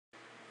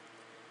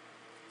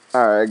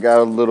Alright,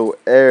 got a little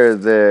air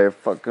there.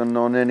 Fucking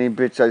on any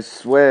bitch, I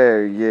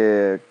swear,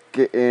 yeah.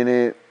 Getting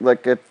it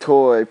like a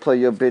toy. Play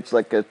your bitch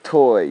like a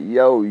toy.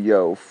 Yo,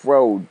 yo,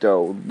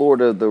 Frodo,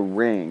 Lord of the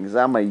Rings.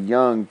 I'm a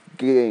young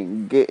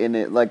king, getting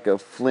it like a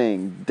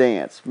fling.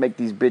 Dance, make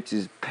these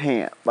bitches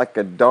pant like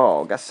a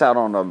dog. I sat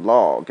on a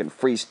log and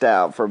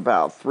freestyled for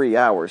about 3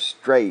 hours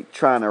straight,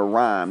 trying to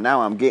rhyme.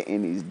 Now I'm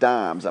getting these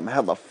dimes. I'm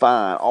hella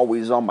fine,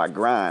 always on my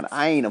grind.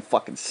 I ain't a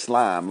fucking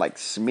slime like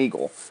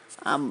Smeagol.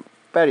 I'm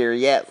better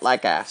yet,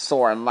 like a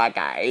soaring like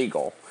a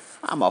eagle.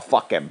 I'm a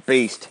fucking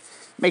beast.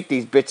 Make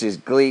these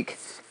bitches gleek.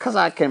 Cause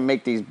I can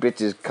make these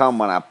bitches come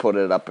when I put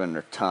it up in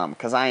their tum.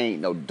 Cause I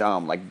ain't no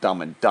dumb like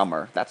Dumb and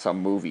Dumber. That's a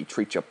movie.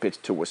 Treat your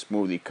bitch to a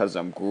smoothie cause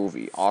I'm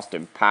groovy.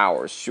 Austin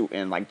Powers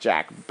shooting like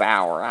Jack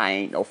Bauer. I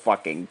ain't no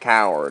fucking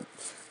coward.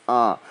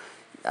 I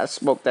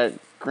smoke that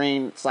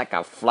green, it's like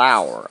a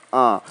flower.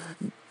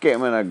 Get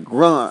him in a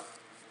grunt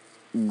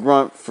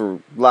for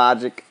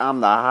logic.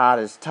 I'm the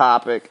hottest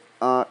topic.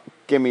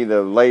 Give me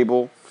the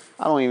label.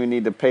 I don't even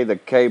need to pay the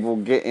cable.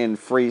 Getting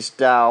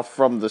freestyle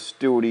from the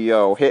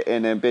studio.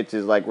 Hitting them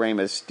bitches like Rey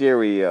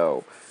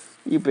Mysterio.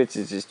 You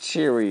bitches is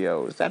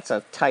Cheerios. That's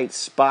a tight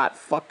spot.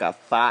 Fuck a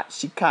thought.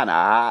 She kinda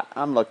hot.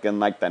 I'm looking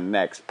like the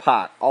next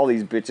pot. All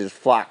these bitches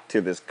flock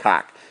to this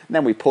cock. And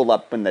then we pull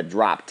up in the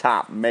drop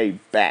top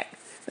Maybach.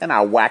 Then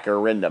I whack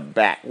her in the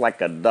back like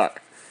a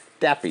duck.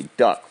 Daffy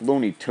Duck,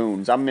 Looney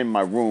Tunes, I'm in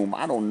my room,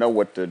 I don't know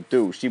what to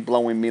do. She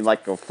blowing me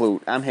like a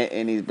flute. I'm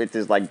hitting these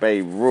bitches like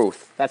Babe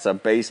Ruth. That's a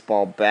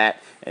baseball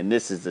bat, and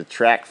this is the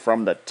track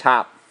from the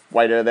top.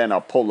 Whiter than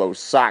a polo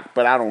sock,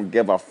 but I don't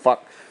give a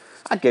fuck.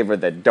 I gave her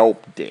the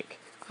dope dick.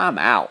 I'm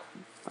out.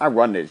 I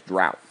run this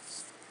drought.